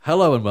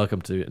Hello and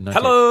welcome to...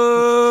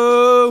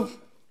 Hello!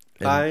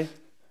 Hi.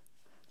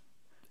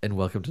 And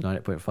welcome to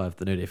 98.5,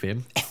 the Nerd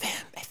FM.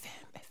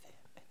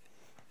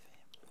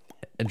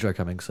 Intro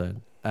coming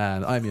soon.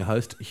 I'm your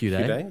host, Hugh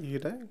Day. Hugh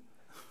Day.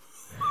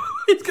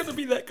 He's going to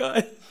be that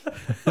guy.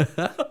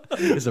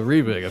 There's a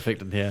reverb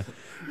effect in here.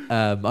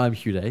 I'm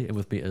Hugh Day, and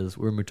with me is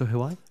Wiremu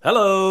Tuhiwai.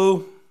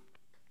 Hello!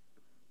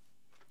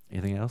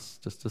 Anything else?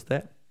 Just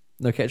that?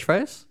 No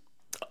catchphrase?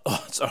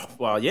 Oh,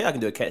 well, yeah, I can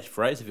do a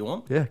catchphrase if you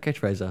want. Yeah,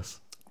 catchphrase us.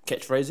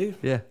 Catchphrase you?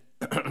 Yeah.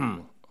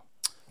 Can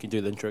you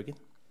do the intro again?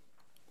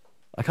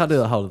 I can't do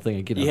the whole thing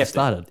again. You I have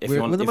started. To.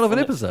 We're in the middle of an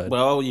episode.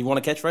 Well, you want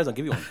a catchphrase? I'll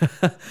give you one.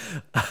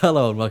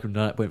 Hello and welcome to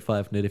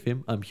 98.5 Nerd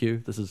FM. I'm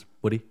Hugh. This is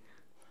Woody.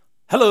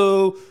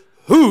 Hello!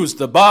 Who's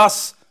the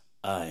boss?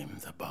 I'm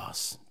the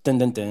boss. Dun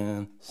dun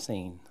dun.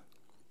 Scene.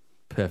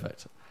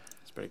 Perfect.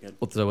 That's pretty good.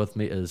 Also with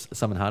me is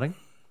Symon Harding.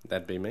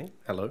 That'd be me.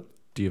 Hello.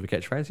 Do you have a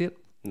catchphrase yet?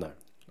 No.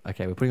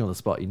 Okay, we're putting you on the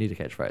spot. You need a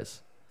catchphrase.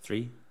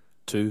 3,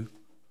 2.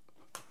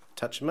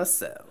 Touch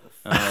myself.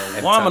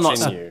 Why am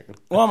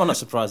I not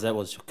surprised that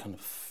was kind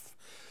of...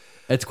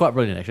 It's quite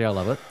brilliant, actually. I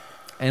love it.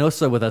 And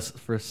also with us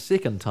for a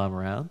second time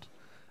around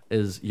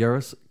is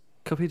Joris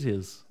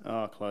Coppieters.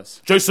 Oh,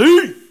 close.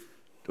 JC!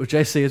 Or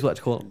JC is what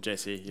to call him.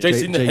 JC. Yeah.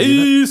 JC in the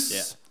J- hiss!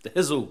 Yeah. The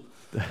hizzle.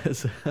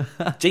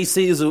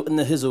 JC is in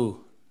the hizzle.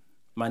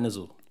 My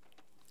nizzle.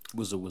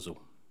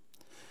 Whizzle.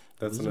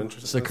 That's an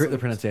interesting... So correct the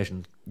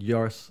pronunciation.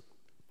 Joris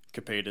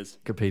Coppieters.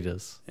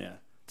 Coppieters. Yeah.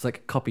 It's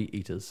like copy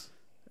eaters.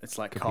 It's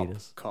like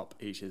Coppieters. cop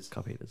eaters.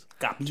 Coppieters.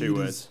 2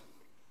 words.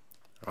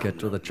 Get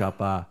to the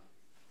chopper.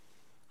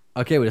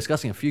 Okay, we're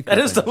discussing a few That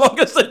cool is the things.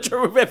 longest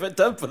intro we've ever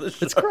done for this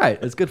show. It's great.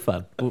 It's good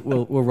fun.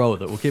 We'll roll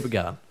with it. We'll keep it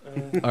going.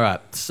 All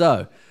right.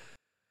 So,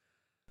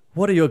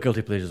 what are your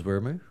guilty pleasures,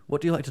 Wiremu?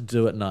 What do you like to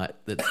do at night?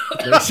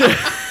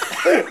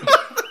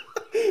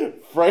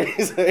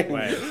 Phrasing.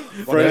 Wait.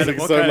 Phrasing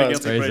what so kind of much.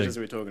 guilty Phrasing. pleasures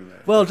are we talking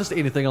about? Well, just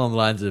anything along the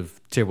lines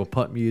of terrible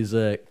pop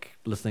music,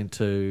 listening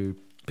to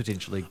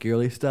potentially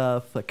girly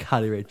stuff like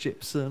Carly Rae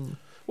Jepsen.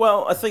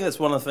 Well, I think that's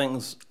one of the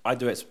things I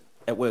do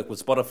at work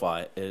with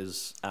Spotify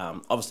is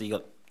obviously you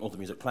got all the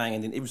music playing,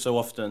 and then every so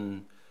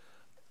often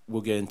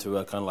we'll get into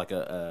a kind of like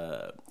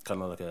a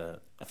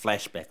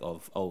flashback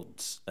of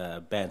old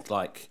bands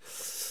like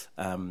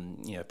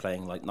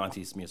playing like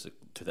 90s music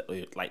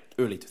to like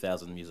early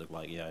 2000 music,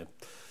 like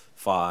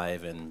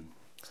Five and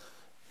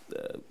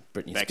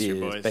Britney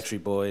Spears,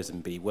 Backstreet Boys,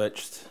 and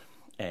Bewitched,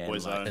 and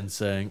Boyzone.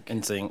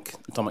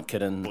 NSYNC, Atomic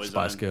Kitten, Boyzone.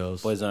 Spice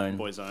Girls. Boyzone.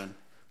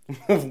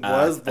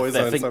 Why is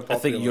Boyzone so popular? I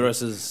think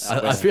Joris is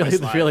I feel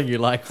the feeling you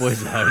like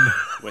Boyzone.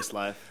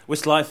 Westlife,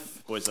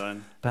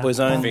 Boyzone.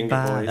 Boyzone, Finger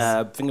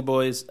Boys. Finger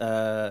Boys.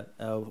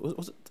 What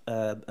was it?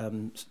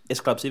 S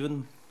Club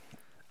 7.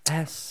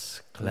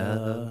 S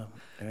Club.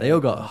 They all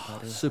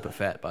got super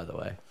fat, by the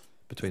way,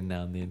 between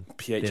now and then.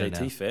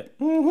 PHAT fat.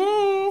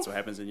 That's what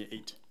happens when you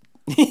eat.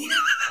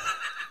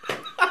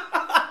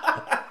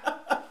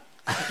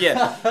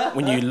 Yeah,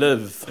 when you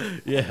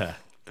live. Yeah.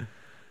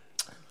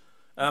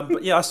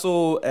 But yeah, I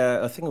saw.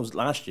 I think it was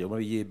last year,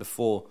 maybe a year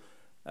before.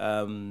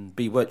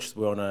 Bewitched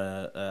were on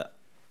a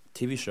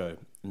TV show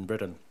in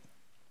Britain.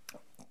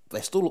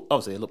 They still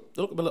obviously they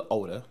look a bit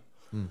older.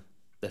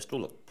 They still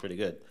look pretty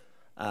good.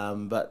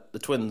 But the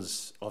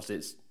twins, obviously,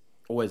 it's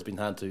always been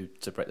hard to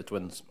separate the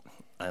twins.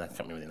 And I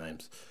can't remember their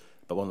names,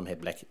 but one of them had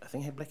black. I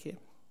think he had black hair.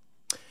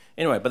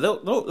 Anyway, but they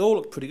all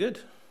look pretty good.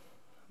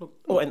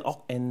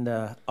 And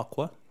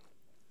Aqua,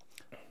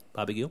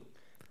 Barbie Girl.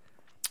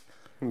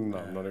 No,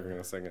 I'm not even going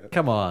to sing it.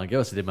 Come on, give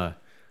us a demo.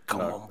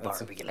 Come on,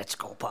 Barbie, let's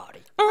go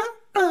party.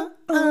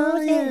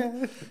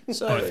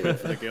 So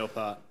Both for the girl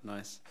part.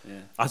 Nice.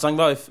 Yeah. I sang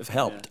both. If it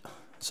helped,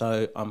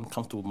 so I'm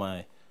comfortable with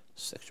my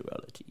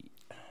sexuality.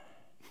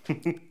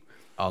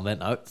 On that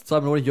note,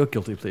 Simon, what are your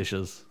guilty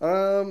pleasures? I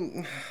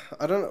don't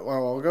know.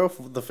 Well, I'll go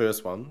for the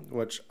first one,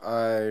 which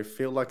I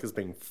feel like is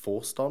being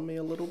forced on me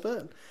a little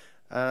bit.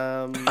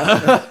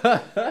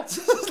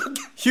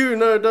 Hugh,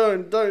 no,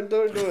 don't do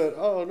it.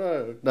 Oh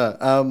no.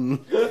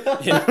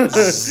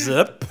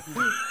 Zip.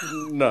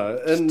 No.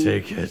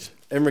 Take it.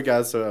 In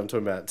regards to, I'm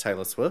talking about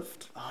Taylor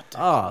Swift.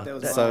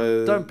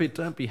 So don't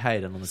be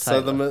hating on the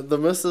So Taylor. the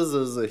missus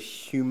is a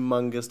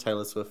humongous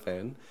Taylor Swift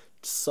fan.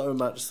 So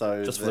much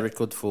so. Just for the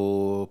record,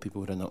 for people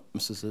who don't know what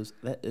Mrs. is,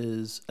 that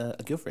is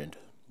a girlfriend.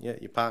 Yeah,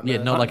 your partner.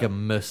 Yeah, not like a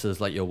Mrs.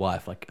 like your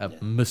wife, like a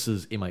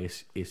Mrs.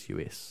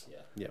 MISSUS.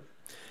 Yeah.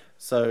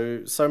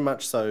 So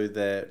much so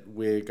that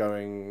we're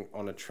going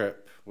on a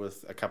trip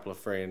with a couple of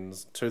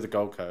friends to the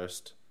Gold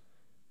Coast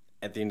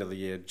at the end of the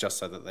year, just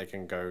so that they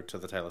can go to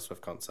the Taylor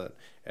Swift concert,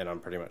 and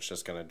I'm pretty much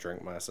just going to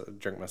drink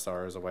my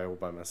sorrows away all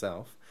by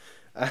myself.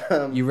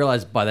 You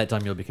realise by that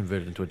time you'll be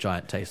converted into a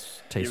giant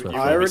taste Swift.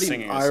 I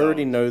singing a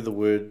already song.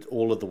 know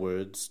all of the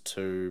words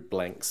to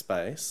Blank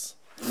Space.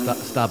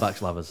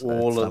 Starbucks lovers.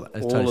 All of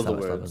Totally the Starbucks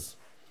words, lovers.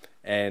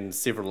 and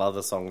several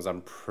other songs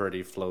I'm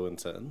pretty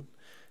fluent in.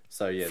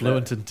 So yeah,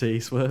 Fluent in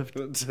T Swift.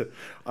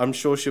 I'm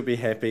sure she'll be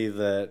happy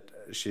that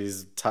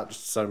she's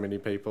touched so many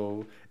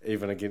people,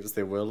 even against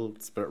their will.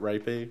 It's a bit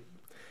rapey.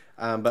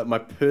 But my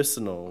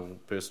personal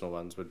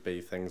ones would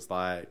be things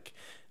like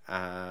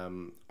I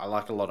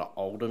like a lot of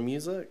older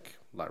music,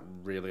 like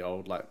really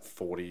old, like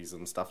 40s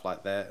and stuff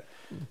like that.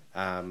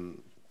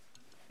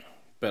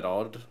 Bit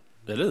odd.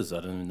 It is. I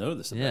didn't even know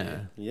this about Yeah.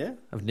 you. Yeah.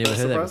 I've never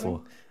heard that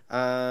Surprising.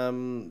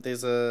 before.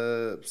 There's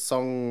a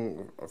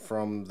song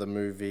from the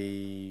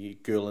movie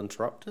Girl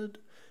Interrupted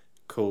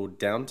called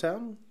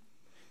Downtown.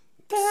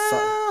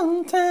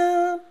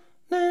 Downtown.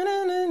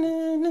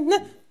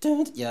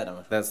 Yeah, I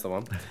know. That's the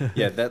one.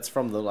 Yeah, that's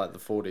from the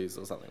 40s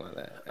or something like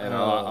that. And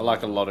I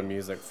like a lot of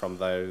music from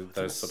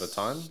those sort of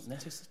times.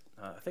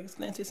 I think it's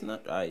Nancy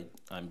Sinatra.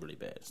 I'm really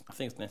bad. I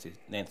think it's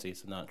Nancy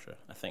Sinatra.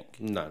 I think.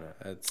 No,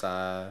 it's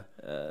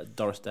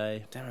Doris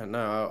Day. damn it,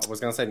 no, I was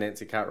going to say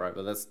Nancy Cartwright,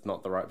 but that's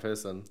not the right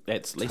person.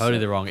 That's Lisa. Totally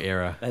the wrong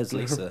era. That's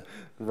Lisa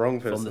Wrong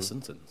person. from The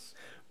Simpsons.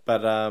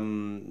 But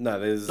no,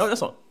 there's No,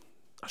 that's not.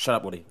 Shut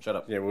up, Woody. Shut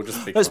up. yeah, we'll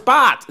just be. No, it's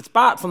Bart. It's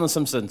Bart from The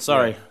Simpsons.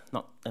 Sorry,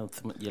 not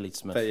Yelly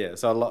Smith. But yeah,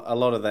 so a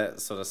lot of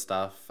that sort of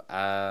stuff.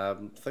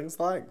 Things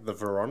like the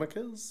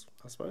Veronicas,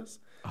 I suppose.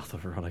 Oh, the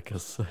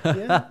Veronicas.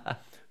 Yeah,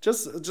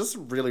 just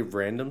really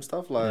random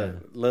stuff like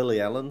Lily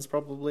Allen's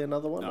probably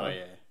another one. Oh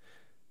yeah.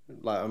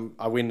 Like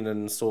I went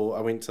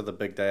to the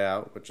Big Day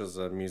Out, which is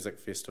a music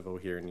festival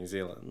here in New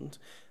Zealand,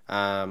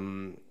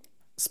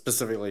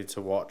 specifically to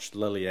watch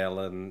Lily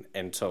Allen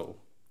and Tool.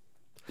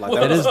 Like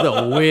That is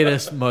the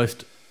weirdest,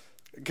 most...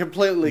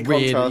 completely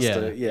Weird,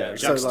 contrasted. Yeah,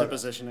 so like,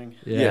 Juxtapositioning.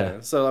 yeah.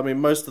 So I mean,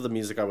 most of the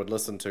music I would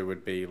listen to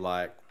would be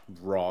like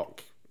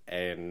rock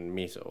and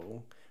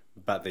metal,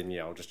 but then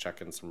I'll just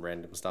chuck in some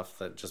random stuff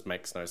that just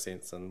makes no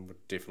sense and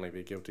would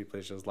definitely be guilty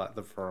pleasures, like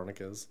the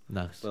Veronicas,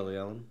 Nice. Lily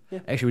Allen. Yeah.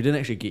 Actually, we didn't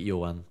actually get your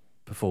one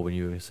before when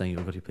you were saying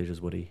your guilty pleasures,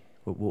 Woody.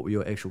 What were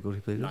your actual guilty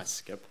pleasures? Nice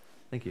skip.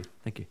 Thank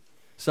you.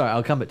 Sorry,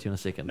 I'll come back to you in a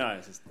second. No,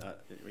 it's just,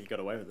 you got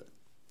away with it.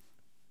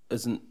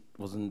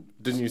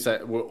 Wasn't Didn't you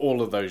say were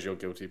all of those your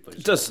guilty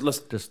pleasures?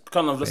 just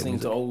kind of listening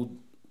music. to old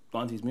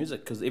 90s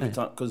music because every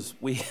time because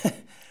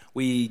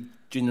we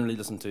generally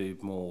listen to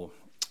more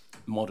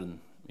modern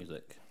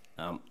music,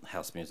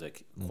 house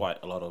music, quite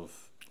a lot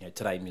of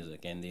today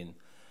music, and then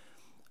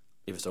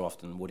every so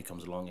often Woody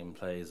comes along and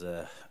plays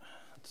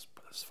let's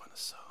find a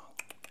song.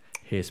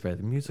 Hairspray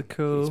the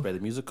musical. Hairspray the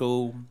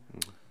musical.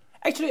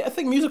 Actually, I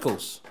think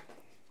musicals,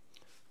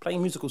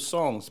 playing musical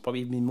songs,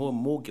 probably be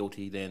more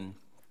guilty than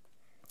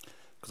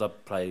because I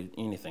play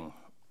anything.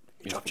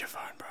 Drop your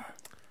phone, bro.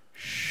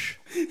 Shh.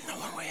 No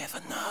one will ever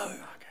know.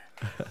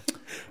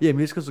 Yeah,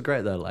 musicals are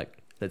great though. Like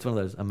that's one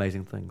of those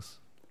amazing things.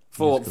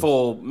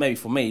 For maybe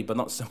for me, but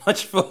not so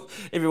much for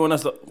everyone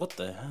else. Like, what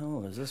the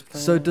hell is this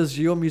playing? So does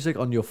your music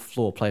on your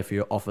floor play for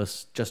your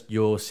office, just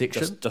your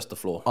section? just the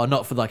floor. Oh,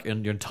 not for like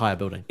in your entire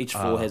building. Each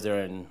floor has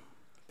their own.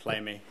 Play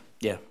me.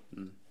 Yeah.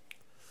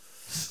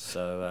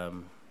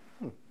 So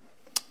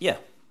yeah.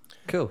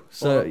 Cool.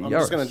 So I'm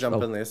just going to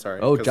jump in there.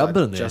 Sorry. Oh, 'cause jump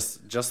I in there.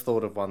 Just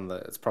thought of one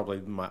that it's probably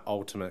my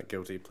ultimate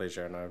guilty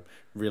pleasure, and I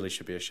really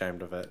should be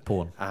ashamed of it.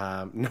 Porn.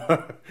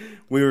 No,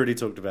 we already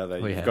talked about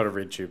that. We You've have. got a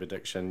red tube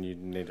addiction. You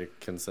need to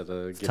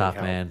consider It's getting tough,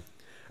 help. man.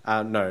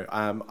 No,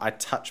 I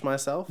Touch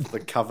Myself, the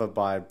cover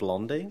by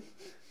Blondie.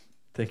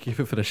 Thank you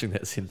for finishing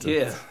that sentence.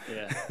 Yeah.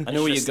 Yeah. I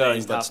know where you're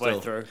going, but halfway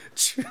still. through.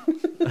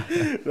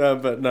 No,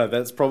 but no,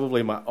 that's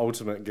probably my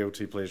ultimate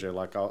guilty pleasure.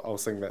 Like I'll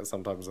sing that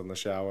sometimes in the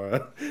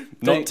shower,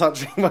 not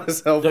touching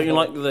myself. Don't you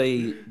like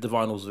the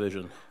vinyls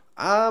version?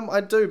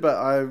 I do,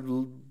 but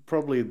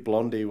probably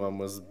Blondie one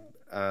was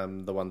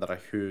the one that I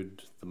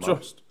heard the Sure.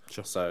 most.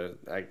 So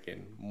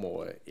again,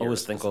 more. I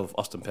always think of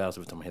Austin Powers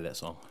every time I hear that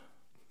song.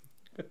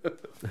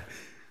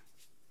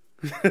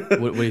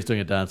 Woody's doing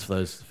a dance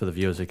for the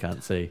viewers who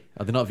can't see.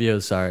 Oh, they're not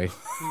viewers. Sorry,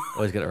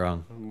 always get it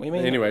wrong. What do you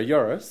mean? Anyway,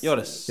 Joris.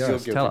 Joris. Your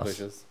Joris, guilty tell us.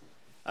 pleasures.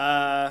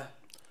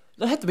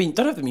 Don't have to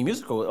be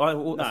musical. I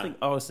No. think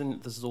I was thinking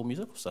this is all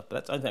musical stuff, but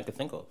that's the only thing I could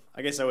think of.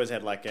 I guess I always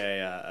had like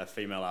a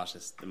female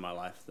artist in my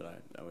life that I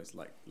always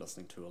liked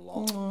listening to a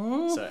lot.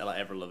 So like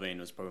Avril Lavigne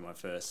was probably my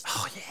first.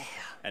 Oh yeah.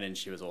 And then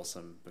she was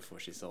awesome before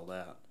she sold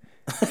out.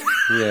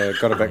 Yeah,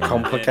 got a bit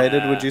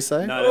complicated, And, would you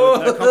say? No,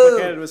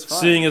 complicated was fine.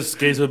 Seeing a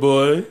skater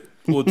boy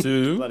or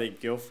two. Bloody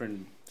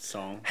girlfriend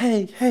song.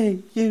 Hey,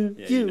 you,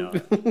 Yeah, you know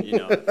it. You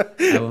know it.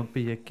 I won't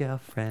be your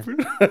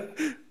girlfriend.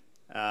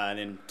 And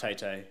then Tay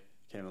Tay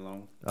came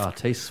along. Oh,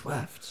 T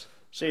Swift.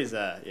 She's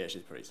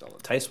she's pretty solid.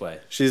 Tasteway.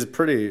 She's a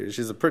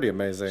pretty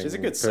amazing. She's a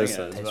good person.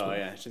 singer as well.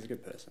 Yeah, she's a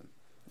good person.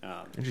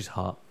 And she's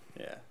hot.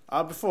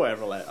 Yeah. Before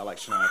Avril, I like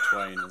Shania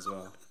Twain as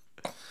well.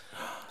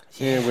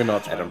 Yeah, we're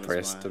not that That was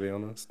impressed, mine. to be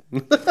honest.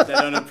 That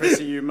don't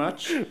impress you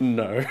much.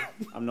 No.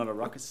 I'm not a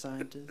rocket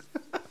scientist.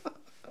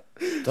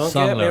 Don't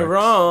Song get me lyrics.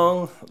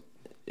 wrong.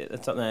 Yeah,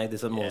 that's not, no,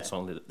 there's a more Yeah.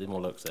 song. There's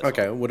more lyrics there.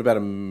 Okay, what about a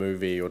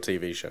movie or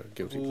TV show?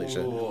 Guilty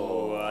pleasure.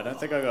 Oh, I don't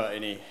think I got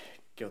any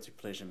guilty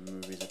pleasure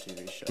movies or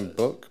TV shows.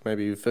 Book?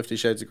 Maybe 50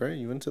 Shades of Grey?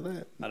 You into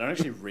that? I don't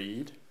actually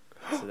read.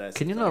 So that's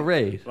Can the you thing. not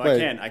read? Well,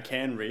 Wait. I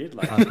can read.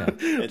 Like,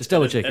 Okay. Just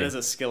double checking. It is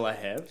a skill I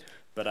have,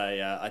 but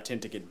I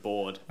tend to get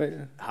bored. Wait,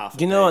 Half.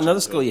 Do you know another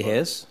skill he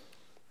has?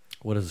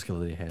 What is the skill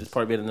that he has? It's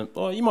probably better than.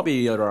 Oh, you might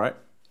be alright.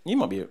 You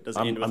might be. Does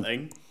it end with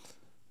ing?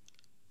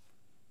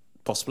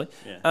 Possibly.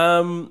 Yeah.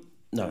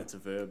 No, It's a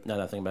verb.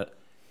 no, think about it.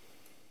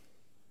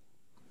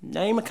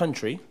 Name a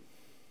country.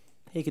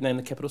 He can name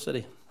the capital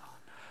city.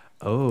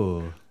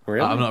 Oh,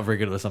 Really? I'm not very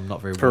good at this. I'm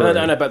not very. Peru.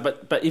 No,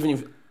 but even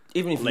if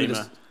Lima. you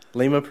just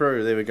Lima,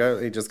 Peru. There we go.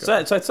 He just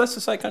got. so let's just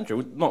say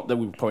country. Not that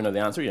we probably know the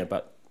answer,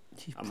 but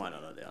I might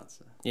not know the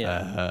answer.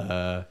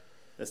 yeah,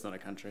 That's not a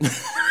country.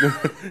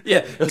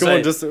 yeah. Come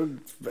on, just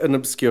an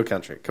obscure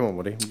country. Come on,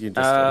 Woody. You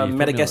just.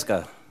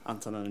 Madagascar.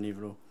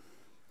 Antananarivo.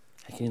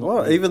 Can you not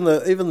Well, name-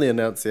 even the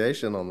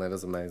enunciation on that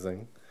is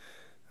amazing.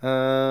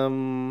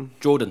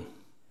 Jordan.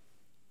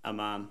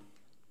 Amman.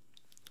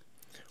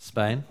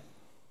 Spain.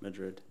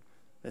 Madrid.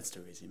 That's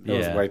too easy, man. That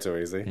was Yeah. way too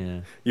easy.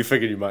 Yeah. You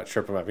figured you might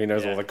trip him up. He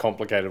knows Yeah. all the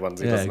complicated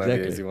ones. He Yeah, doesn't know the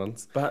exactly. easy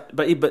ones. But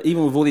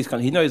even with all these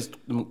countries, he knows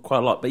them quite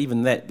a lot. But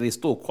even that, there's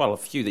still quite a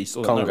few that you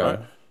still don't know. Congo.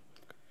 Right?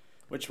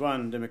 Which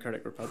one?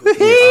 Democratic Republic?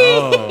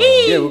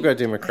 Oh. Yeah, we'll go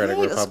Democratic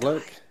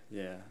Republic.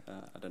 Yeah,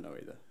 I don't know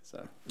either.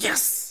 So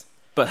Yes.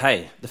 But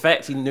hey, the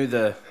fact he knew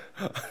the.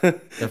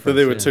 But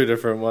there were two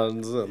different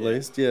ones at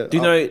least. Yeah. Do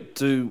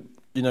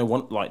you know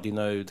one? Like, do you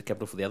know the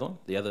capital for the other one?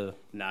 The other.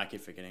 I keep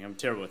forgetting. I'm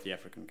terrible with the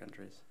African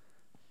countries.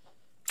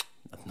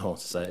 No one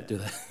to say it. Do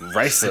they?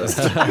 Racist.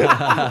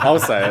 I'll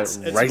say it. It's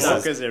more Racist.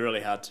 because they're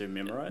really hard to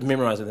memorize.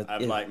 Memorizing it. I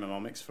have yeah. like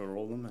mnemonics for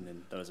all of them, and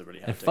then those are really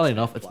hard. And to funny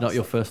actually enough, it's apply not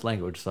your stuff. first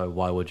language, so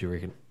why would you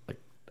reckon like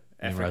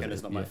memorize African it?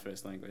 is not my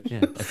first language. Yeah,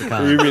 You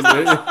Afrikaans.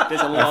 mean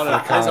There's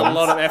a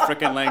lot of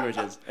African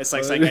languages. It's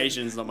like saying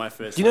Asian's not my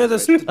first. Do you know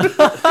this? language.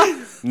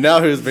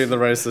 now who's been the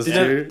racist? Do you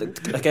know You? the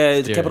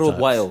capital of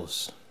Stereotypes.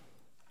 Wales?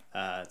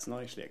 It's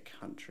not actually a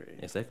country.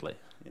 Exactly.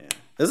 Yeah.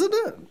 Isn't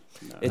it?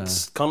 No.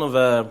 It's kind of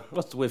a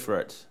what's the word for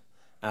it?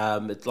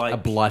 It's like A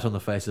blight on the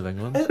face of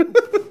England.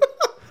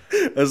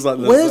 It's like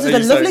Wales is you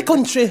a say- lovely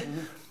country.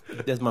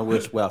 That's my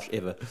worst Welsh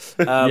ever.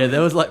 Yeah, that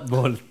was like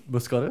more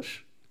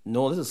Scottish.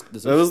 No, this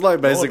is. It was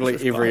like basically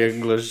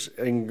Scottish.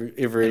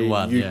 every In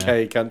one,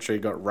 UK country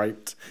got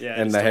raped, Yeah,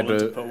 and it's they had stolen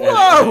to to put one-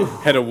 Whoa!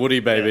 had a Woody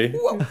baby.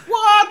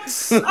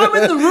 What? I'm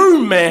in the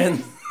room,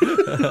 man.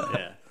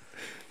 Yeah.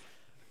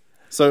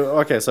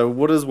 So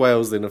what is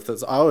Wales then? If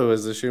that's I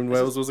always assumed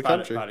Wales was a Part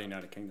country, of the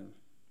United Kingdom.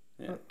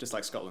 Yeah, just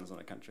like Scotland's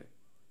not a country.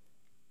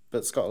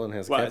 but Scotland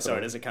has Well, capital.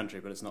 sorry, it is a country,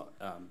 but it's not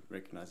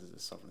recognised as a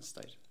sovereign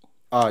state.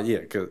 Oh yeah,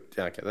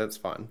 okay, that's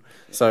fine.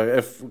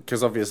 So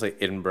because obviously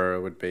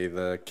Edinburgh would be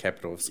the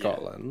capital of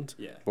Scotland,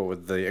 Yeah. what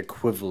would the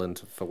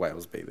equivalent for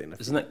Wales be then?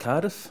 Isn't it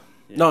Cardiff?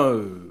 Yeah.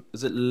 No.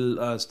 Is it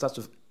starts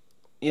with?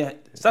 Yeah,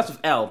 it starts with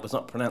L, but it's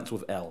not pronounced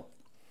with L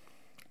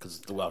because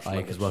the Welsh. Because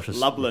language. Welsh is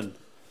Lublin.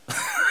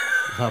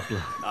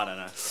 Lublin. I don't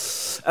know.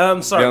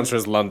 Sorry. The answer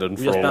is London We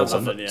for just all of bounce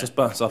them. off, Yeah, just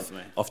bounce off,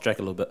 definitely. off track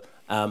a little bit.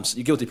 So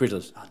you're guilty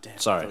prejudice. Oh damn!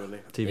 Sorry. Totally.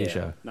 TV Yeah.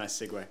 show. Nice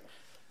segue.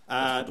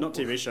 Not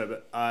TV show,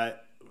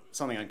 but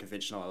something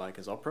unconventional I like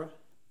is opera.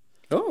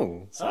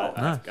 Oh, So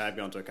nice. I've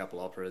gone to a couple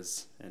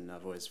operas, and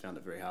I've always found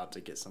it very hard to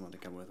get someone to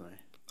come with me.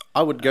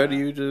 I would go to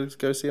you to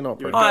go see an You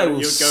opera. would I go- will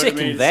you would go to second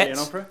me to that. see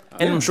an opera? Oh,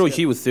 And yeah, I'm sure that's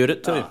Hugh would third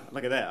it too. good. Oh,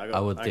 look at that! I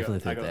would definitely I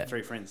think got that.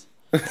 3 friends.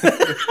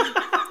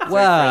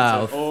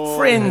 Wow. Or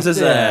Friends is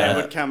they a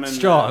would come in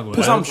strong word.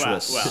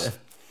 presumptuous. Well,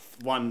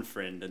 one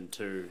friend and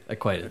 2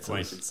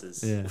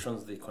 Acquaintances. Yeah. Which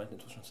one's the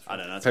acquaintance? Which one's the I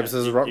don't know. Paper,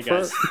 scissors, rock you for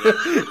guys,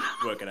 yeah,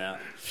 work it out.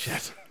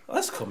 Oh,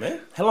 that's cool,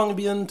 man. How long have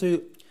you been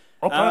into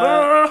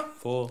opera?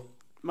 For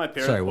My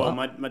parents, Sorry, well,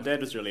 what? my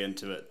dad was really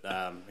into it.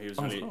 He was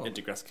really cool.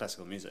 into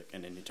classical music,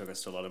 and then he took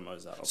us to a lot of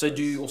Mozart. so, operas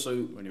do you also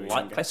when you were like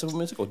younger. classical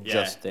music or Yeah,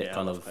 just that yeah, I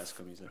kind love of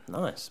classical music?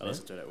 nice? I Man.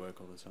 listen to it at work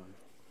all the time.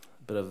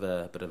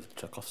 Bit of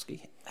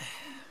Tchaikovsky.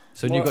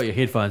 So when you've got your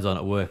headphones on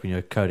at work when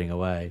you're coding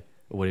away,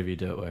 or whatever you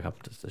do at work,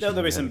 up to Yeah,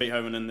 there'll be some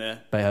Beethoven in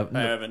there. Beethoven.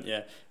 Beethoven,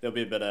 yeah. There'll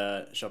be a bit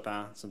of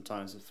Chopin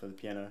sometimes for the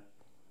piano,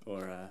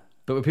 or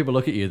But when people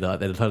look at you, though,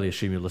 they totally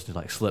assume you're listening to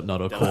like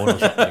Slipknot or Korn or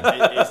something.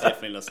 he's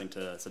definitely listening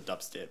to some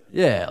dubstep.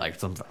 Yeah, like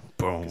some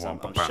boom, Because I'm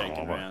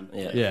shaking around.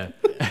 Yeah. Yeah,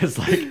 it's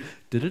like.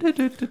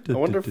 I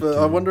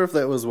wonder if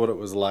that was what it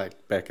was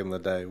like back in the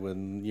day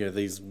when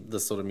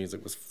this sort of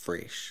music was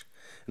fresh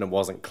and it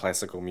wasn't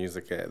classical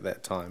music at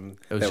that time.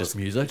 It was just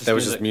music. That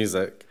was just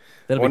music.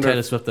 That'll be wonder Taylor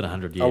if- Swift in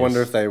 100 years. I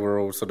wonder if they were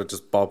all sort of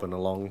just bobbing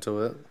along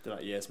to it. They're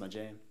like, yeah, it's my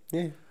jam.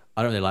 Yeah.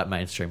 I don't really like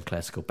mainstream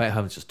classical.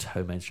 Beethoven's just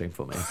too mainstream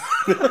for me.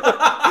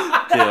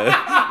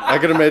 Yeah. I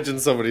can imagine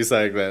somebody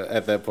saying that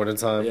at that point in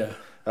time. Yeah.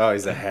 Oh,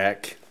 he's a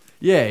hack.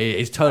 Yeah,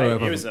 he's totally.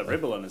 He was a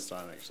rebel in his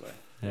time, actually.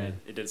 Yeah.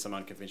 He did some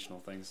unconventional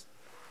things.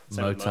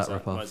 Same with Mozart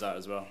rip-off. Mozart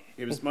as well.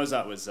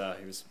 Mozart was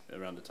he was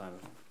around the time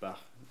of Bach,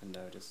 and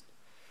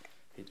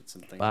he did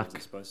some things Bach. he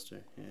wasn't supposed to.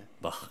 Yeah,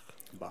 Bach.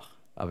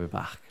 I'll be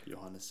back.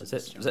 Johannes. Is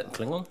that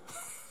Klingon?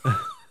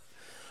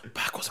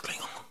 Bach was a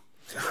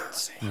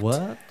Klingon.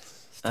 What?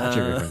 Star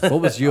Trek reference.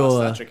 What was your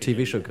Star Trek TV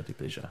again, show yeah. guilty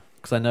pleasure?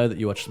 Because I know that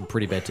you watch some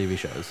pretty bad TV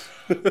shows.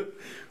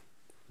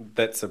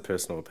 That's a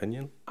personal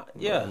opinion.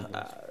 Yeah.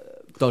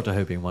 Doctor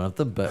Who being one of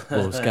them, but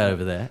we'll just go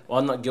over there. Well,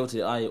 I'm not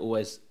guilty. I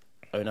always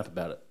own up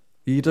about it.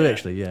 You do Yeah.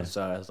 actually, yeah.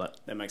 So I was like,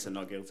 That makes it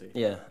not guilty.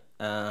 yeah.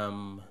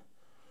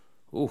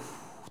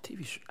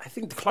 TV show. I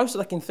think the closest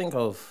I can think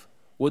of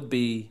would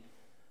be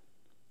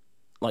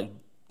like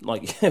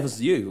like if it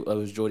was you, it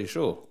was Geordie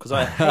Shore because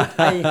I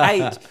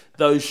hate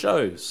those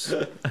shows.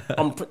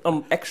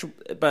 I'm actually,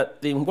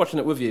 but then watching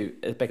it with you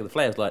at the back of the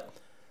flat, I was like,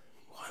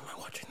 why am I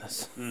watching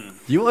this?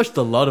 You watched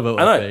a lot of it with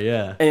I know. me,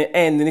 yeah.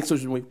 And the next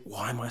question was,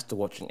 why am I still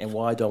watching? And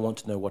why do I want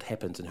to know what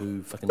happens and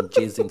who fucking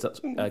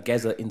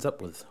Gazza ends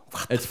up with?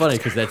 It's funny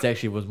because that's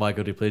actually was my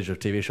guilty pleasure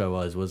TV show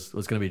was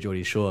going to be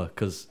Geordie Shore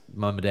because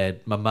my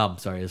mum,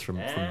 is from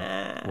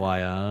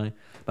YI.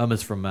 Mum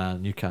is from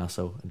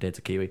Newcastle and Dad's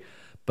a Kiwi.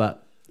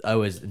 But I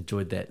always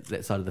enjoyed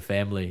that side of the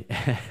family.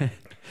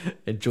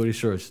 And Geordie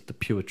Shore is just a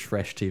pure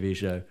trash TV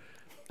show.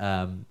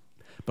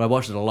 But I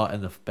watched it a lot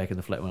back in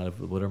the flat when I lived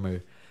with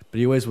Wiremu. But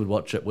he always would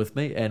watch it with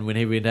me, and when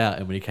he went out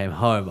and when he came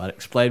home, I'd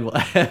explain what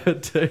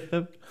happened to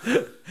him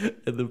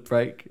in the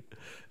break,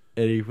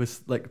 and he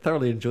was like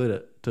thoroughly enjoyed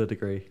it to a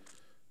degree.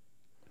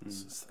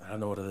 I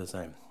don't know what it is,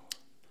 name.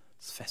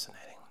 It's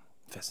fascinating.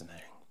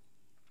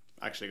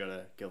 I actually got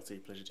a guilty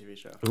pleasure TV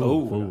show.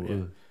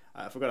 Ooh.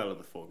 I forgot I love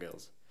the 4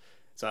 girls.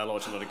 So I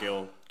watch a lot of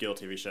girl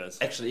TV shows.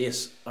 Actually,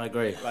 yes, I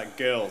agree. Like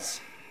Girls,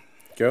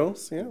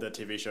 Girls, yeah. the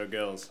TV show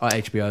Girls. Oh,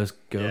 HBO's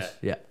Girls,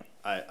 yeah.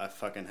 I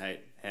fucking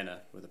hate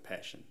Hannah with a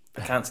passion.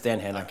 I can't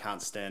stand Hannah. I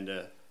can't stand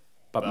her.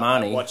 But I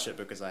Marnie, watch it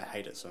because I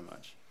hate it so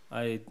much.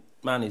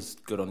 Marnie's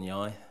good on the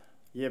eye.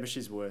 Yeah, but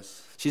she's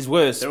worse. She's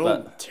worse. They're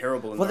all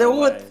terrible in Well, their they've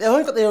own all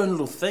ways. got their own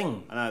little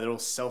thing. I know, they're all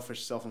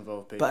selfish,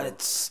 self-involved people. But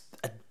it's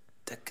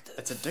addictive.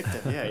 It's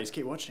addictive, yeah. You just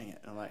keep watching it.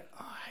 And I'm like,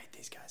 oh, I hate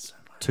these guys so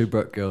much. Two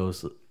Broke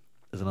Girls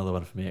is another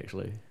one for me,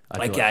 actually.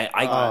 I feel Okay,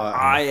 like-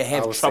 I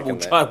have will trouble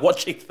second that.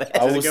 watching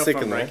that. I Is was the girl sick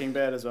from in that. Breaking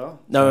Bad as well?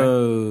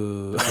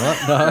 No.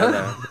 What?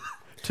 No.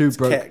 Two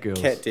Broke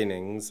Girls. Kat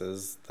Dennings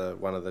is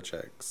one of the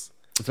chicks.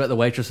 It's about the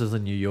waitresses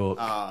in New York.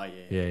 Oh,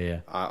 yeah. Yeah.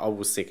 I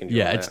will second you.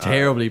 Yeah, on it's that.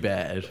 terribly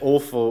bad.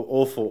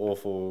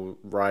 Awful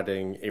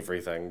writing,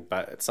 everything,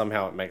 but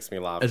somehow it makes me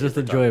laugh. It's just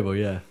every time. enjoyable,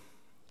 yeah.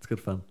 It's good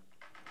fun.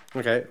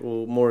 Okay,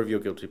 well, more of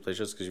your guilty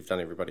pleasures because you've done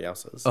everybody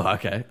else's. Oh,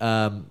 okay.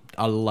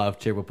 I love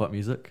terrible pop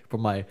music.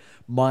 From my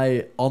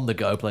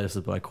on-the-go playlist,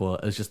 is what I call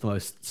it, is just the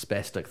most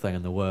spastic thing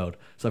in the world.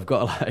 So I've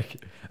got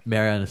like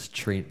Marianas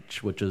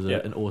Trench, which is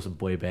an awesome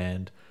boy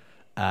band.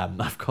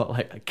 I've got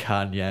like a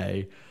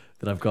Kanye.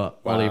 Then I've got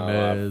Ollie I've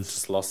Murs.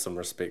 just lost some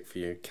respect for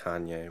you,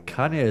 Kanye.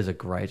 Kanye is a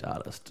great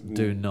artist.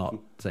 Do not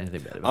say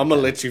anything bad about I'm him.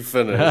 gonna let you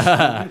finish.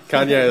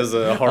 Kanye is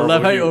a I horrible.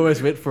 love how you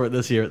always went for it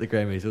this year at the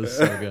Grammys. It was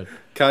so good.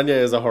 Kanye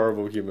is a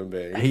horrible human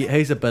being.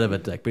 He's a bit of a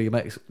dick, but he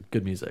makes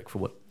good music for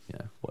what he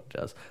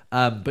does.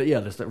 But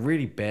yeah, there's like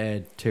really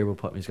bad, terrible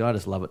pop music. I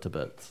just love it to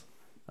bits.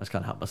 I just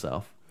can't help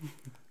myself.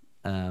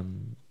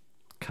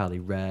 Carly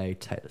Rae,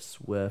 Taylor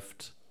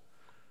Swift.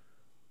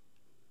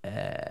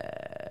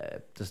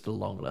 Just a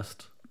long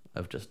list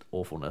of just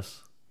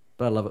awfulness,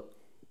 but I love it.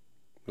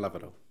 Love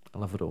it all. I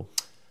love it all.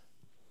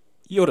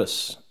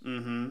 Joris,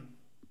 Mm-hmm.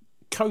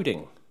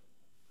 coding.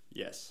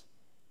 Yes.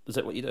 Is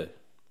that what you do?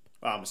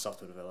 Well, I'm a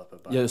software developer.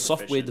 By You're a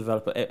software profession.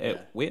 developer.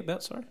 Yeah.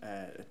 Whereabouts, sorry?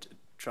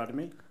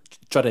 Trademe.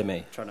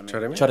 Trademe.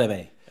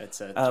 Trademe?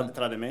 It's a Um,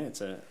 Trademe.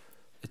 It's a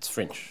It's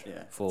French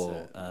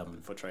for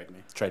for Trade Me.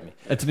 Trade Me.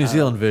 It's a New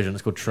Zealand version.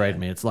 It's called Trade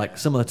Me. It's like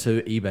similar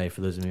to eBay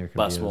for those American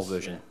But a viewers. small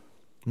version.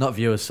 Not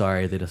viewers,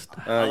 sorry. They just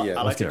I Yeah.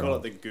 like let's to get it call wrong.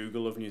 it the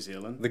Google of New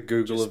Zealand. The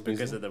Google just of New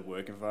because Zealand. of the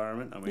work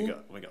environment, and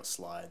we got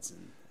slides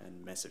and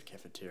massive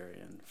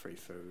cafeteria and free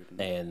food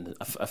And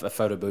a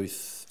photo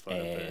booth. Photo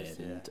booth,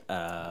 and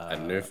A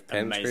Nerf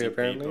pantry, amazing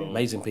apparently. people.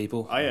 amazing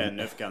people. Oh yeah,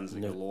 Nerf guns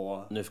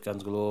galore. Nerf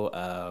guns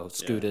galore.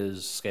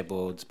 Scooters,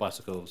 skateboards,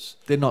 bicycles.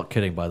 they're not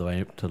kidding, by the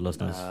way, to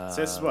listeners. So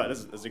this is what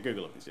this is the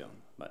Google of New Zealand.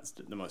 Like, it's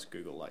the most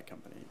Google-like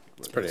company.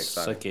 It's pretty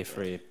So exciting.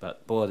 carefree,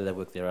 but boy, did they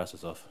work their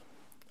asses off.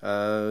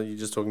 You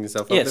just talking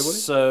yourself up Yes. there, buddy?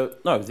 So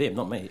no, them,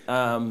 not me.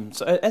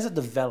 So as a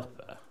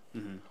developer,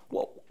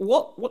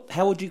 what?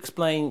 How would you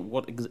explain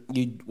what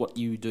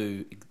you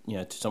do?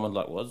 To someone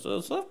like what's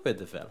a software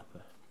developer?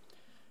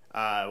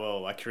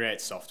 Well, I create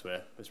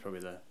software. Is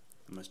probably the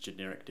most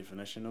generic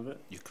definition of it.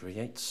 You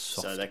create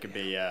software. So that could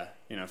be,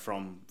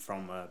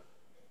 from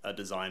a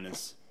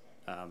designer's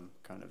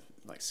kind of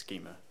like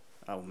schema.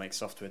 I will make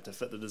software to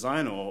fit the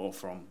design, or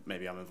from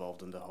maybe I'm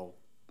involved in the whole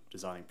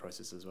designing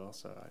process as well.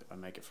 So I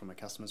make it from a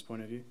customer's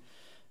point of view.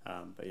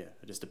 But yeah,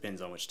 it just depends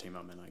on which team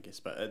I'm in, I guess.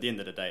 But at the end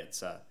of the day,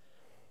 it's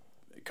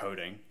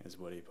coding is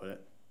what he put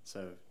it.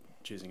 So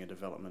choosing a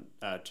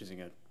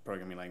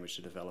programming language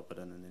to develop it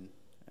in, and then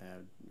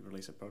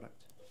release a product.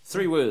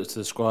 3 words to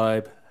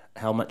describe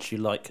how much you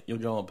like your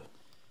job.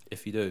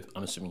 If you do,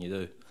 I'm assuming you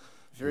do.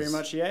 Very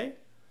much yay.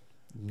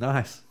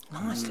 Nice.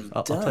 Nicely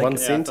I'll done. take One it.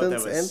 Yeah, I thought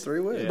sentence that was- and 3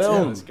 words. Yeah,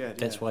 Boom. that's good,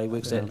 That's yeah. why he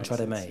works That at makes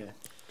Trademe. sense,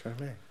 yeah.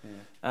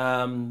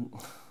 Trademe.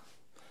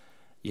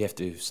 You have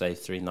to say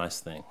 3 nice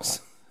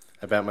things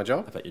About my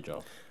job? about your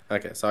job.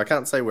 Okay, so I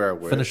can't say where I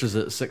work. Finishes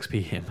at 6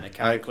 p.m. They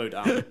can't include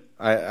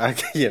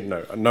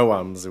No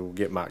arms will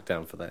get marked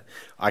down for that.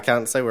 I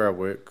can't say where I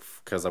work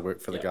because I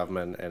work for the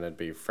government, and it'd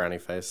be frowny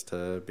face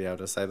to be able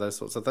to say those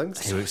sorts of things.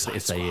 He works at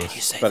SAS.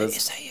 You say But the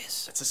it's-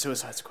 SAS. It's a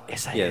suicide squad.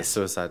 Yeah,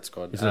 Suicide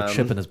Squad. He's got a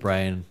chip in his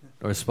brain.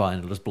 or his spine.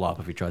 It'll just blow up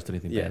if he tries to do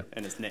anything Yeah. bad.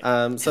 And his neck.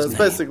 So it's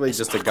basically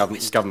just a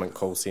government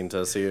call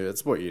centre, so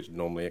it's what you'd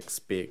normally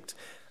expect.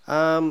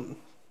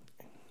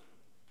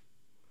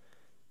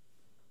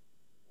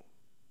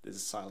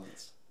 There's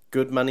silence.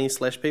 Good money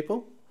 /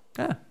 people?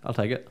 Yeah, I'll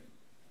take it.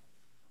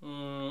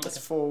 That's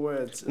 4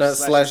 words. No,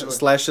 slash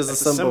is a It's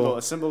symbol.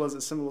 A symbol is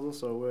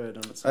also a word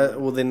on its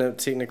Well, then it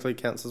technically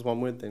counts as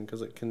one word then,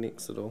 because it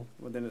connects it all.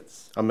 well, then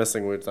it's. I'm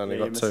missing words, I only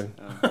Yeah, got you're 2.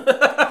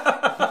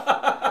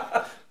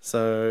 missing-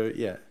 So,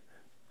 yeah.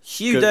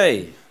 Hugh Good.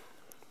 Day.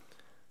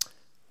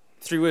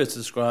 3 words to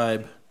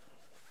describe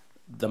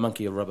the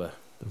monkey of rubber.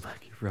 The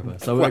monkey rubber.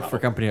 So I work for a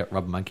company at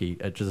Rubber Monkey,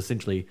 which is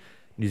essentially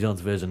New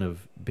Zealand's version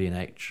of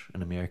B&H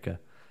in America,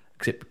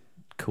 except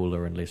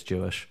cooler and less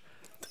Jewish.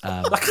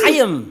 Like I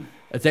am.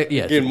 It's a,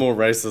 yeah, Again, more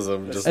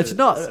racism. Just it's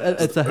not.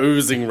 It's a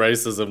oozing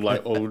racism,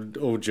 like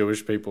all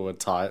Jewish people are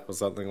tight or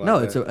something like no.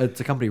 that. It's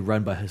a company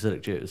run by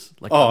Hasidic Jews.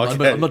 Like, Oh, I'm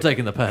okay. not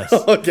taking the piss.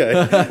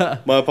 Okay.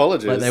 My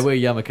apologies. But they wear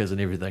yarmulkes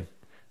and everything.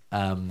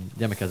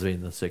 Yarmulkes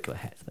being the circular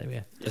hats they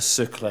wear. The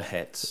circular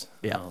hats.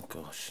 Yeah. Oh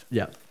gosh.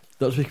 Yeah,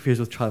 not to be confused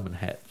with Chinaman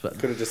hats, but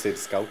Could have just said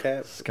skull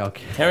cap. skull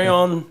caps. Carry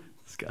on.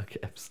 Skull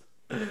caps.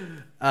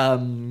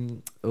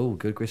 Oh,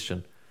 good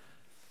question.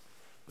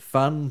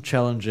 Fun,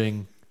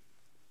 challenging,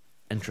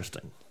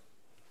 interesting.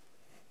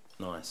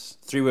 Nice.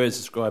 3 words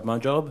to describe my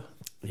job.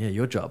 Yeah,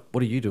 your job. What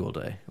do you do all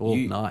day, all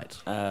night?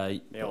 Yeah,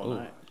 all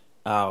night.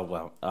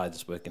 Well, I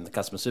just work in the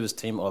customer service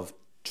team of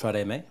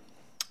Wiremu.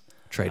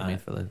 Trade me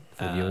for the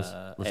viewers,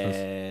 listeners.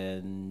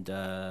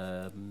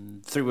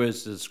 And 3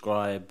 words to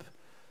describe.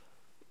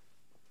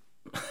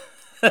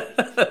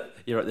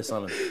 You're right there,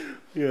 Simon.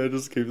 Yeah, I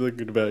just keep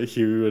thinking about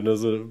Hugh and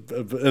his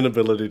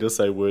inability to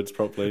say words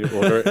properly.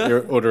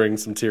 You're ordering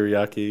some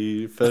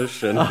teriyaki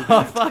fish and Oh,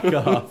 fuck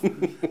off.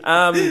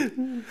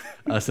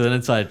 So an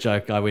inside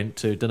joke, I went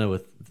to dinner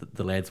with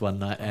the lads one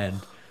night and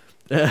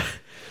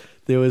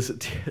there was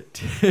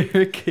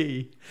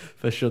teriyaki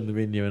fish on the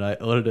menu and I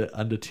ordered it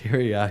under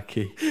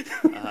teriyaki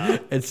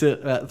and said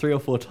it about 3 or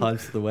 4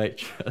 times to the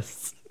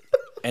waitress.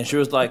 And she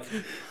was like,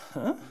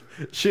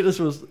 She just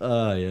was,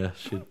 oh yeah,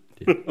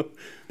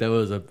 that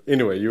was a...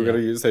 anyway, you were Yeah.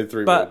 going to say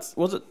 3 but words.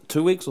 was it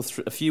 2 weeks or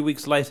a few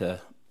weeks later,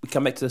 we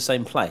come back to the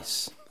same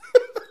place.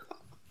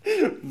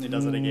 He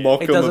does it again.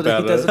 Mock him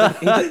about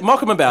it.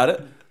 Mock him about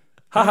it,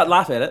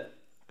 laugh at it,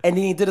 and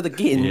then he did it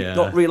again, Yeah.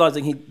 not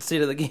realising he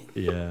said it again.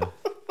 Yeah.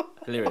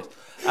 Hilarious.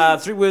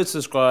 3 words to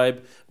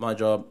describe my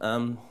job.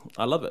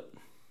 I love it.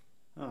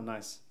 Oh,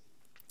 nice.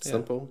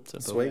 Simple,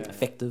 Simple, sweet.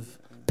 effective,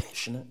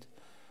 passionate,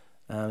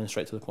 and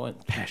straight to the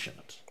point.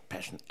 Passionate.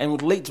 And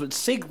would lead to it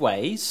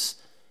segues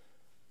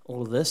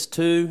all of this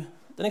to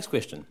the next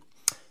question.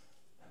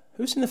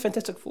 Who's seen the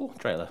Fantastic Four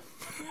trailer?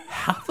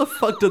 How the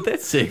fuck did that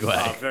segue?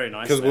 Oh, very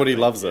nice. 'Cause Woody I think.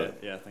 loves Yeah, it.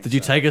 Yeah, I think Did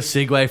you so. take a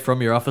segue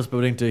from your office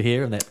building to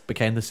here and that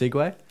became the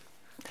segue?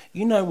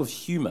 You know, with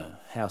humour,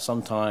 how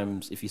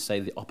sometimes if you say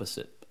the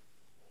opposite,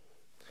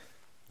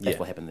 that's Yeah.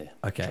 what happened there.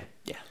 Okay.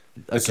 Yeah.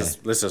 Let's Okay.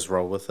 just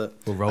roll with it.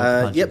 We'll roll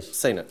with the Yep, punches.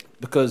 seen it.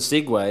 Because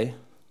segue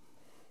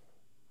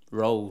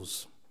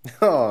rolls.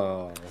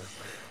 Oh,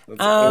 that's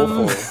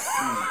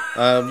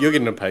awful. You're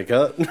getting a pay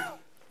cut.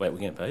 Wait, we're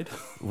getting paid?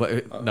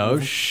 Wait, no,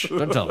 shh,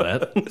 don't tell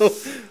that.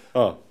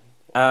 Oh,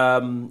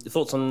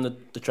 Thoughts on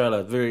the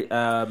trailer?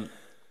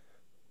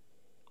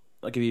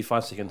 I'll give you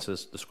 5 seconds to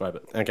describe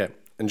it. okay.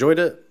 Enjoyed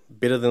it.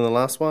 Better than the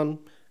last one.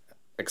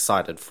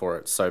 Excited for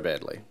it so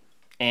badly.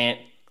 And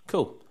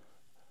cool.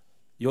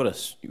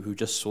 Joris, who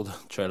just saw the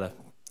trailer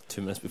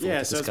 2 minutes before. Yeah,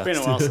 we so it's discussed. been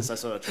a while since I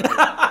saw the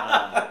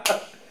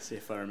trailer. See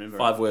if I remember.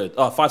 5 words.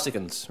 Oh, 5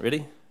 seconds.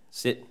 Ready?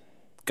 Set.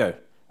 Go.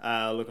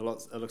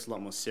 It looks a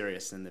lot more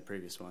serious than the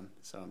previous one,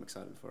 so I'm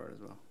excited for it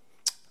as well.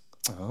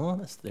 Oh,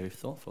 that's very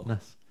thoughtful.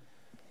 Nice.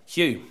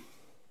 Hugh.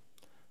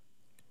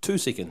 2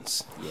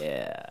 seconds.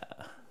 Yeah.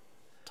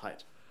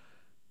 Tight.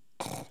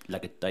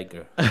 Like a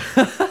tiger.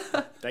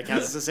 That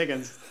counts as a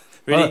seconds.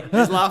 Ready?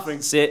 He's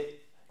laughing. Set.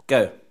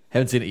 Go.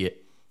 Haven't seen it yet.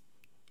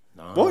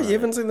 No. What? You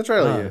haven't seen the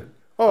trailer No. yet?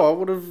 Oh, I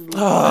would have.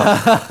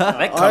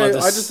 That kind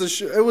of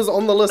It was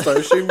on the list. I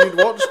assumed you'd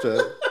watched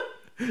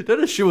it.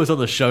 Don't assume what's on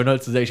the show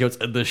notes is actually what's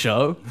in the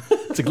show.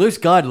 It's like loose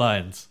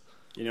guidelines.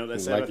 You know what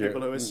they say Like about you.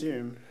 people who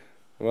assume?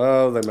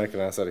 Well, they make an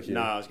ass out of Hugh.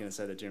 No, I was going to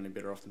say they're generally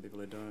better off than people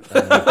who don't.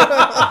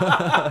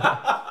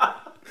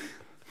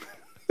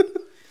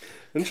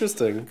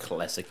 Interesting.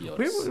 classic Where,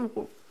 Joris.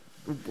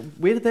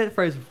 where did that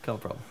phrase come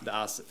from? The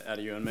ass out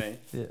of you and me.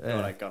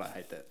 Yeah. God, I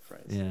hate that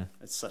phrase. Yeah.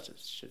 It's such a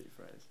shitty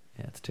phrase.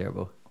 Yeah, it's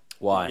terrible.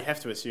 You Why? have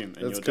to assume in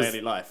That's your 'cause-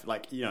 daily life.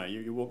 Like, you know,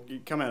 you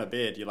come out of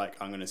bed, you're like,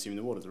 I'm going to assume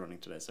the water's running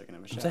today so I can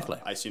have a shower. Exactly.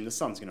 I assume the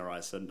sun's going to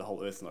rise so the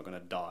whole earth's not going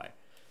to die.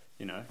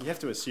 You know, you have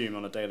to assume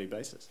on a daily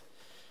basis.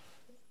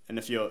 And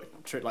if you're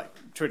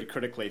treated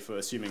critically for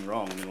assuming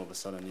wrong, then all of a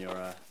sudden you're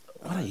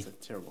What are it's you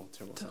a terrible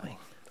thing.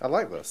 I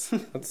like this.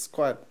 It's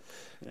quite.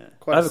 Yeah.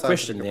 Quite I have a scientific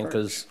question then, approach.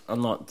 because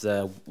I'm not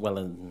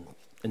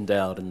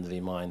endowed in the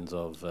minds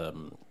of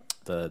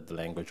the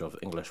language of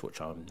English,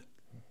 which I'm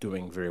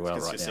doing very well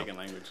It's right your now. second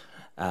language.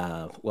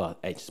 Well,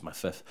 H is my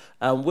 5th.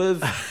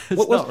 With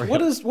It's not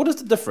what is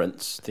the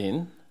difference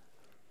then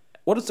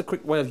What is the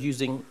correct way of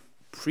using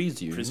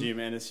presume? Presume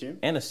and assume.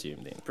 And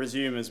assume then.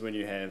 Presume is when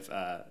you have,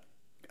 I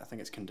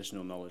think it's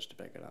conditional knowledge to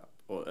back it up,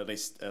 or at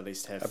least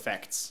have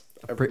facts.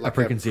 A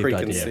preconceived idea.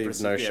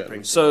 preconceived notion.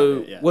 preconceived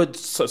So, idea,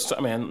 yeah.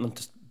 I mean, I'm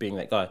just being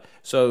that guy.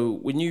 So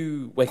when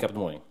you wake up in the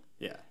morning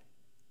Yeah,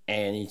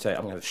 and you say, I'm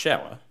going to have a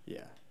shower,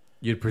 yeah.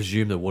 You'd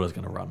presume that water's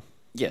going to run.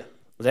 yeah,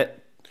 is that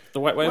the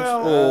right way?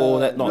 Well, or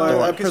that not the No,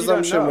 right? a because you don't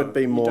presumption know. would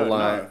be You more don't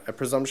like know. a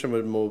presumption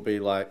would more be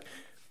like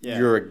Yeah.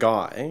 you're a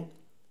guy.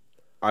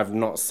 I've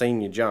not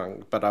seen your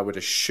junk, but I would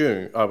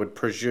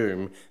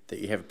presume that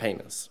you have a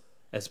penis.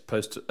 As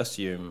opposed to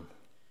assume.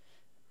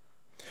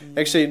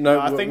 Actually, no,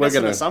 I think we're that's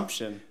gonna. an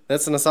assumption.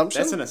 That's an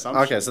assumption. That's an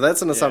assumption. Okay, so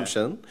that's an Yeah.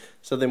 assumption.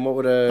 So then, what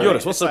would a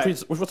Joris, what's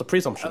it's the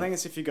presumption? I think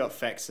it's if you got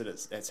facts that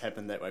it's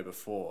happened that way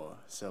before.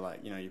 So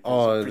like you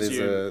there's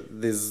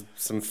presume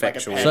some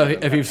factual. pattern. So Yeah,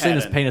 if you've seen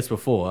his pattern. penis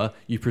before,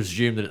 you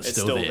presume that it's it's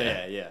still still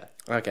there. there. Yeah.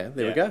 Okay,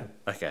 there we Yeah. go.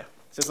 Okay.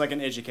 So it's like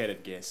an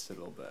educated guess a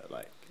little bit,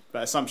 like.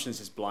 But assumptions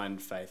is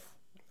blind faith,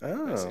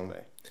 Oh, basically.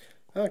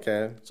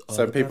 okay.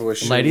 So people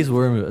assume. Ladies,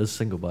 Wiremu is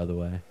single, by the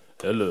way.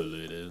 Hello,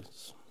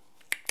 ladies.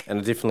 And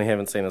I definitely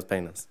haven't seen his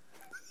penis.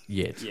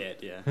 Yet.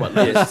 Yeah. What,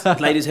 yes,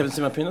 ladies haven't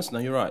seen my penis? No,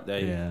 you're right.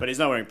 They, Yeah. But he's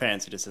not wearing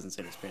pants. He just hasn't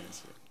seen his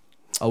penis.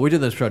 Oh, we did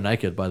this show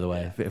naked, by the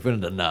way. If we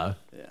didn't know,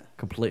 Yeah.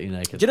 completely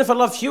naked. Jennifer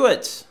Love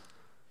Hewitt.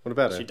 What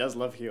about She it? does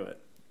love Hewitt.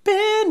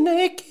 Bare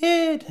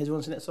naked. Has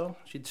anyone seen that song?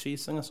 She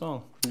sang a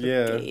song.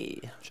 Yeah.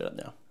 Okay. Shut up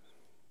now.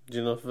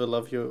 Jennifer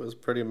Love Hewitt was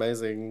pretty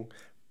amazing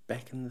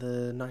back in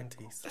the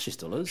 90s. She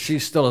still is. She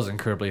still is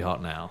incredibly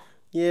hot now.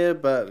 Yeah,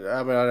 but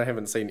I mean, I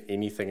haven't seen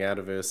anything out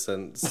of her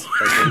since.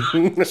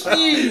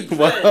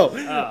 Well,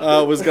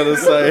 I was going to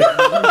say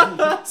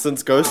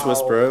since Ghost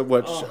Whisperer,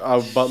 which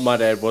but my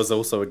dad was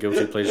also a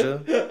guilty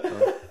pleasure.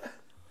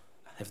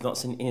 have not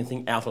seen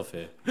anything out of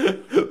her.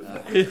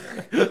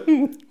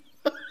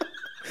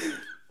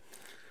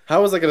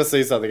 How was I going to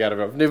see something out of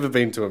her? I've never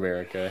been to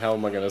America. How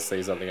am I going to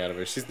see something out of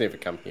her? She's never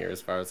come here,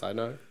 as far as I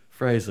know.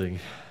 Phrasing.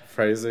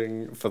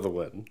 Phrasing for the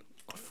win.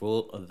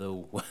 Full of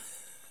the.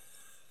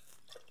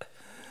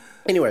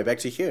 Anyway, back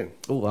to Hugh.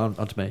 Oh, on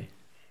to me.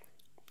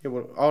 Yeah,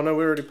 well, oh no,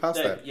 we're already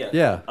past that.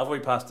 Yeah. I've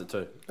already passed it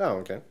too. Oh,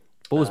 okay.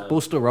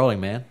 Ball's still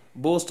rolling, man.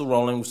 Ball's still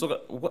rolling. We've still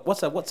got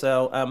what's our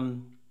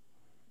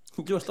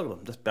Joris, look at them,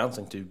 just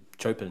bouncing to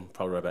Chopin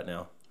probably right about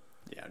now.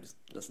 Yeah, I just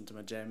listen to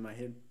my jam in my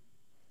head.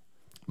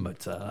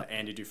 Mozart.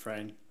 Andy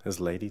Dufresne. His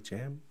Lady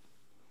Jam.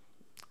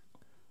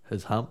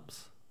 His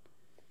humps.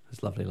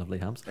 His lovely, lovely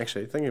humps.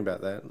 Actually, thinking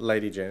about that,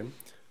 Lady Jam,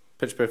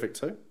 Pitch Perfect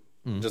 2,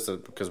 just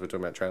because we're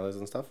talking about trailers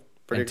and stuff.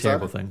 Pretty And excited.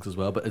 terrible things as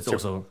well, but it's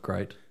also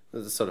great.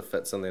 It sort of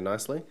fits in there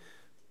nicely.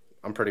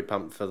 I'm pretty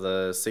pumped for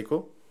the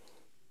sequel.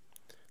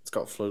 It's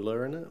got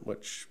Flula in it,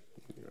 which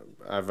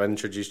I've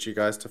introduced you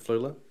guys to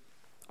Flula.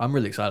 I'm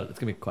really excited. It's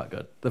going to be quite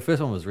good. The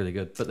first one was really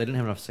good, but they didn't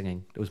have enough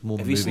singing. It was more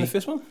Have movie. you seen the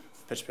first one?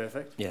 Pitch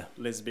Perfect. Yeah.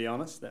 Let's be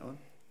honest, that one.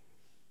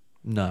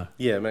 No.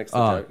 Yeah, it makes the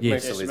Oh, joke. yes.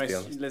 Makes Yeah, the she Let's Be makes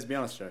Honest. Let's be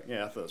honest joke.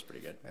 Yeah, I thought it was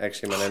pretty good.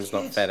 Actually, my name's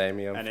not Fat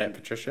Amy, I'm And Fat then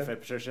Patricia. Fat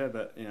Patricia,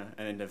 but and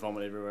then they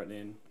vomit everywhere at the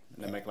end,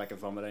 and they make like a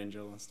vomit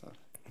angel and stuff.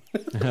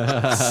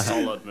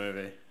 Solid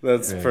movie.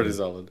 That's Yeah. pretty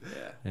solid.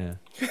 Yeah.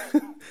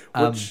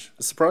 Yeah. Which,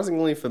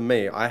 surprisingly for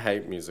me, I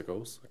hate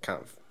musicals. I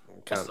can't.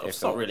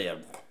 It's not really a.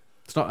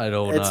 It's not at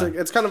all, It's no.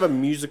 it's kind of a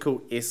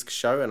musical-esque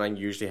show, and I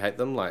usually hate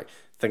them. Like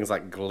things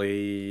like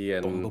Glee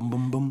and Boom,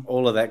 boom, boom.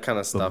 all of that kind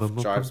of stuff boom,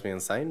 boom, drives me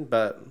insane.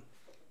 But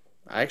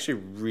I actually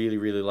really,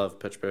 really love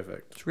Pitch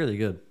Perfect. It's really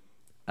good.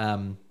 So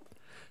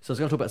I was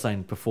going to talk about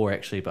something before,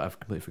 actually, but I've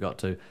completely forgot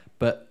to.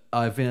 But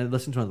I've been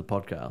listening to another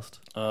podcast.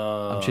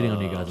 I'm cheating on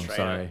you guys, I'm Traitor.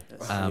 sorry.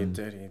 Yes. You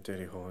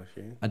dirty whore,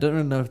 you. I don't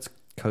really know if it's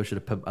kosher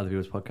to pimp other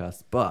people's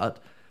podcasts, but...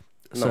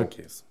 No one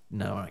cares.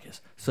 No, I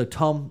guess. So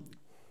Tom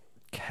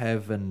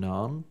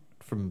Cavanagh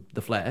from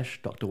The Flash,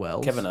 Dr.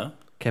 Wells. Kavanagh.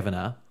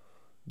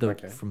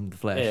 Okay. From The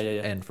Flash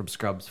Yeah. and from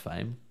Scrubs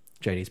fame,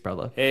 JD's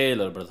brother. Hey,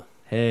 little brother.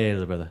 Hey,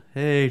 little brother.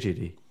 Hey,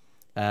 JD.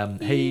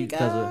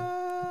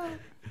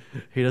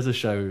 He does a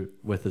show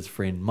with his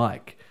friend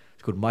Mike.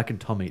 It's called Mike and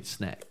Tom Eat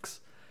Snacks,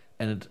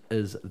 and it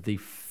is the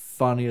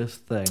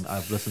funniest thing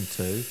I've listened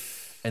to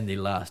in the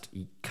last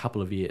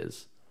couple of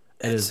years.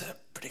 It's a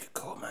pretty good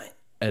call, mate.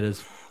 It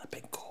is A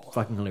big call.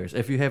 fucking hilarious.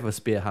 If you have a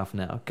spare half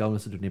an hour, go and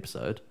listen to an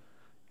episode.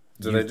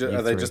 Are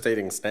they just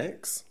eating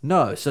snacks?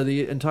 No, so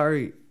the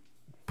entire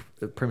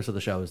premise of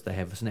the show is they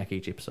have a snack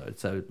each episode.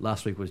 So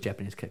last week was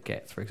Japanese Kit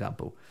Kats, for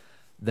example.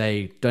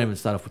 They don't even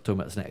start off with talking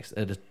about snacks.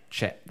 They just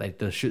chat. They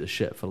just shoot the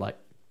shit for like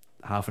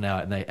half an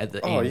hour, and they at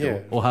the end yeah.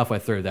 or halfway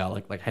through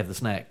they'll like have the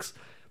snacks,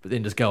 but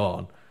then just go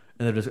on,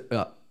 and they're just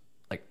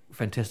like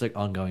fantastic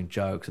ongoing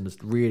jokes and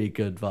just really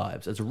good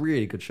vibes. It's a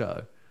really good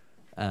show,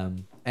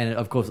 and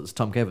of course it's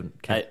Tom Kavanagh.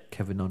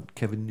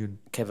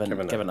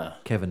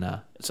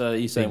 So are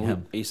you saying Being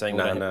him. are you saying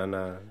No.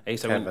 Are you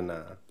saying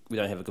Kavanagh. we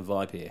don't have a good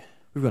vibe here?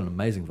 We've got an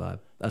amazing vibe.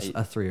 Us you-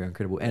 three are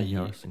incredible, and you-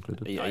 Joris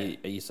included.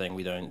 Are you saying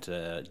we don't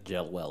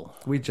gel well?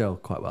 We gel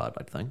quite well,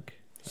 I think.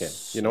 Yeah.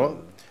 You know what?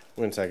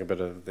 We're going to take a bit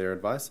of their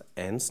advice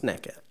and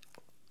snack it.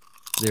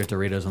 There are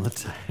Doritos on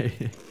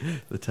the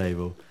the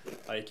table.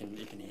 Oh, you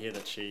can hear the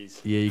cheese.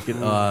 Yeah, you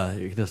can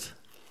just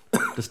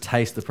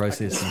taste the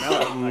process. Smell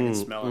it. I can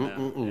smell it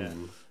now. Yeah.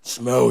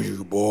 Smell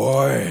you,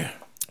 boy.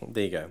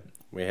 There you go.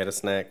 We had a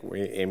snack.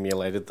 We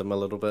emulated them a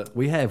little bit.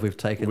 We've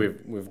taken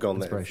We've gone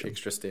that inspiration.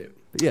 extra step.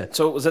 But yeah,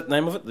 So what was that the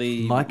name of it?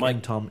 The Mike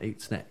and Tom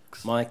eat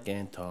snacks. Mike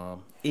and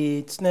Tom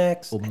eat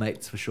snacks. Or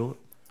mates for short.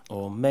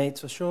 Or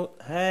mates for short.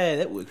 Hey,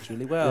 that works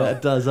really well. Yeah,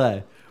 it does,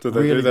 eh? Did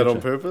they Really do that good on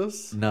show.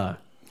 purpose? No.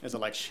 Is it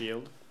like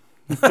Shield?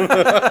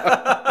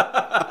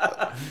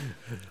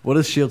 What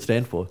does SHIELD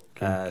stand for?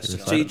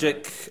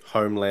 Strategic.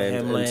 Homeland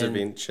Homeland.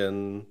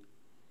 Intervention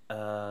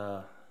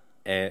and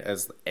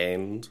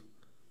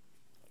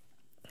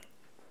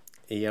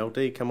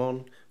ELD. Come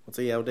on, what's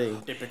ELD?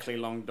 Epically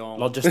long dong.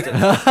 Logistic.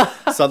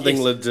 Something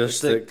Yes,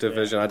 logistic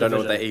division. I don't know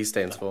what the Division. E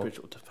stands for.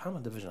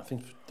 Department division. I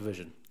think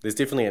division. There's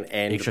definitely an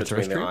and between the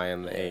Extraterrestrial? I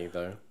and the E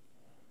though.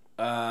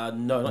 No,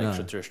 not No.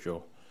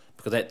 extraterrestrial.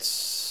 Because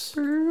that's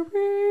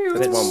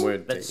That's one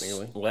word that's,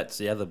 technically. well, that's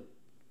the other.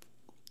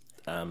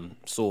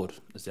 Sword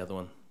is the other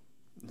one.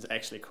 It's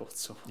actually called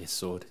sword. Yes,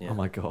 sword. Yeah. Oh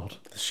my god.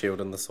 The shield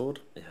and the sword.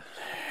 Yeah.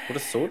 What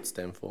does sword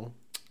stand for?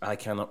 I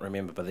cannot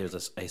remember, but there's a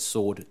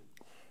sword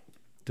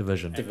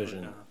Division.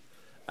 division.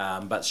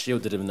 But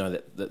Shield didn't even know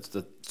that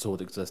the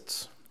sword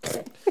exists.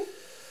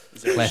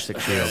 Classic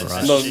SHIELD,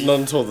 right? Not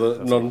until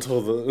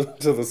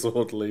the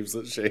sword leaves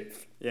its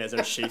sheath. Yeah, is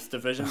there a sheath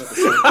division that the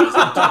sword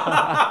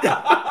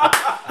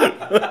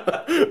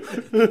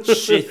goes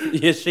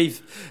into?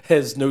 Sheath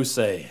has no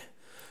say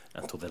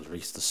until they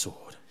release the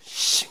sword.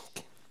 Shink.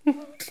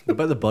 What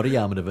about the body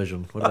armor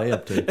division? What are they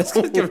up to?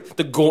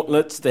 The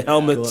gauntlets, the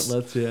helmets,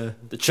 Gauntlets, yeah.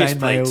 the chest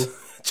plate,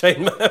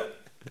 chainmail,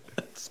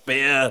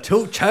 spear.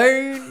 2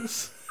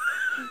 chains.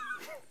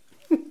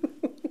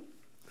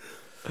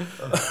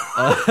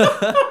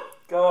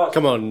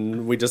 Come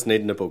on, we just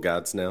need nipple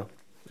guards now.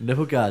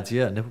 Nipple guards,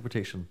 yeah. Nipple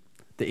protection.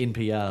 The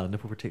NPR,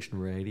 Nipple Protection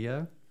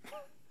Radio.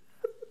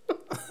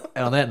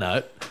 And on that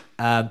note,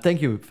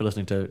 thank you for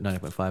listening to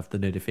 90.5, the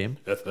Nerd FM.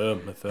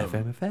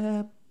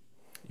 FM.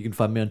 You can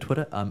find me on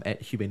Twitter. I'm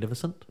at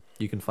HughBendificent.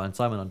 You can find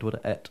Simon on Twitter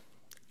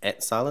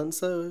At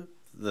silencer,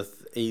 the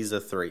E's are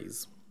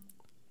 3s.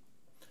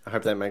 I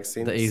hope that makes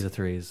sense. the E's are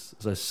 3s.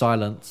 So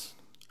silence.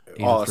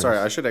 E's Oh, are sorry.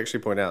 3s. I should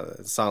actually point out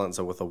that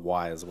silencer with a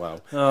Y as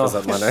well. Oh. Because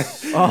that's my name.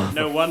 Oh,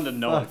 No wonder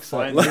no one fuck's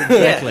sake. finds it.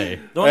 Exactly.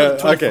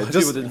 Okay,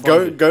 just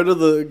go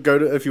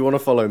to if you want to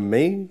follow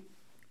me,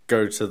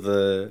 go to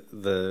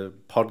the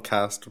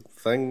podcast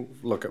thing.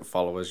 Look at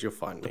followers, you'll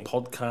find me.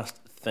 podcast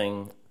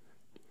thing.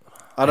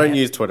 I don't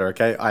use Twitter.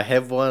 Okay, I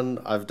have one.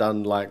 I've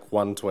done like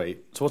one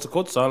tweet. So what's it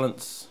called?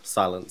 Silence.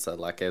 Silencer,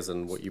 like as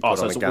in what you Oh, put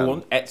so on it's a gun.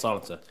 all at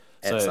silencer.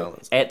 At So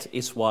silencer. at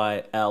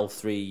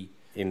SYL3ER.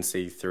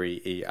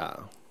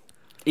 NC3ER.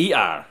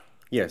 ER.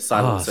 Yeah, Oh,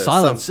 silencer.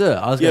 silencer.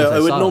 I was going to say Yeah,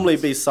 it would silence. normally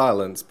be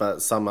silence,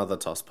 but some other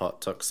tosspot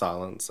took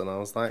silence, and I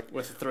was like,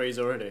 With the threes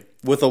already.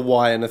 with a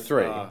Y and a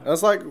 3. Ah. I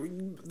was like,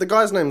 the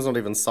guy's name's not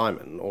even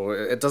Simon, or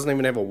it doesn't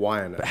even have a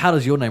Y in it. But how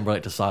does your name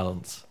relate to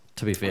silence,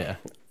 to be fair?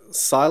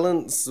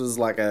 Silence is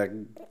like a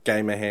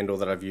gamer handle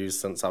that I've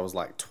used since I was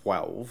like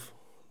 12,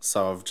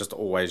 so I've just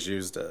always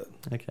used it.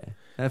 Okay.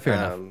 Fair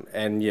enough.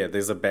 And yeah,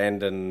 there's a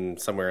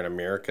band somewhere in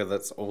America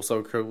that's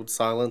also called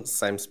Silence,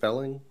 same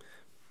spelling.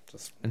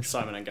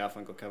 Simon and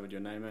Garfunkel covered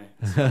your name, eh?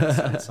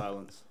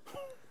 Silence.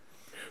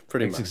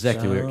 Pretty That's much.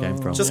 exactly where it came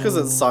from. Just because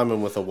it's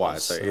Simon with a Y,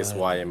 so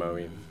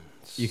SYMON.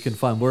 You can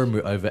find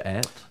Wiremu over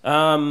at...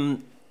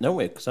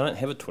 Nowhere, because I don't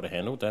have a Twitter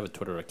handle, don't have a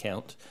Twitter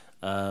account.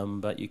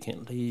 But you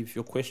can leave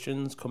your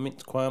questions,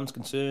 comments, qualms,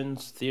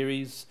 concerns,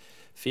 theories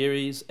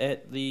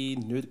at the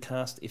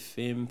Nerdcast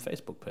FM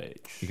Facebook page.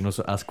 You can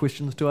also ask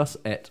questions to us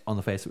on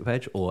the Facebook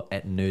page or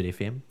at Nerd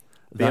FM.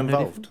 Be That Nerd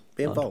involved. FM?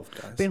 Be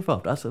involved, guys. Be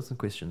involved. Ask us some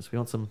questions. We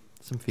want some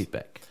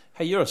feedback.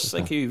 Hey, Joris,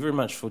 thank you very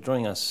much for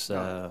joining us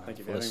thank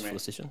you for for this having me.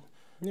 session.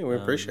 Yeah, we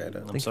appreciate it.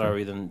 I'm Thank sorry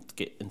we didn't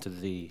get into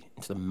the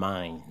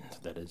mind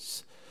that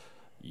is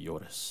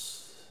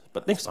Joris.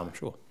 But next time, I'm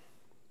sure.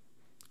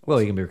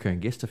 Well, you can be a recurring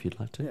guest if you'd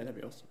like to. Yeah, that'd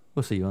be awesome.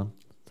 We'll see you on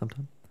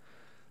sometime.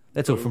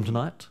 That's all from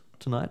tonight.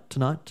 Tonight.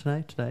 There's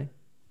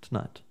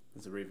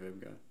a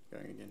reverb going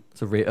again.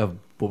 It's a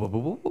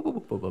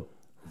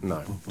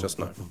No, just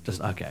no.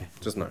 just okay.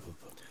 Just no.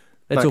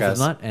 That's Bye, all guys.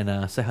 for tonight,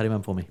 and say hi to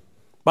Mum for me.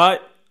 Bye.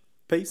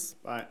 Peace.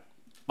 Bye.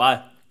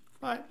 Bye.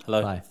 Bye.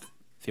 Hello. Bye.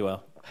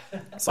 Farewell.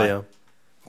 See ya.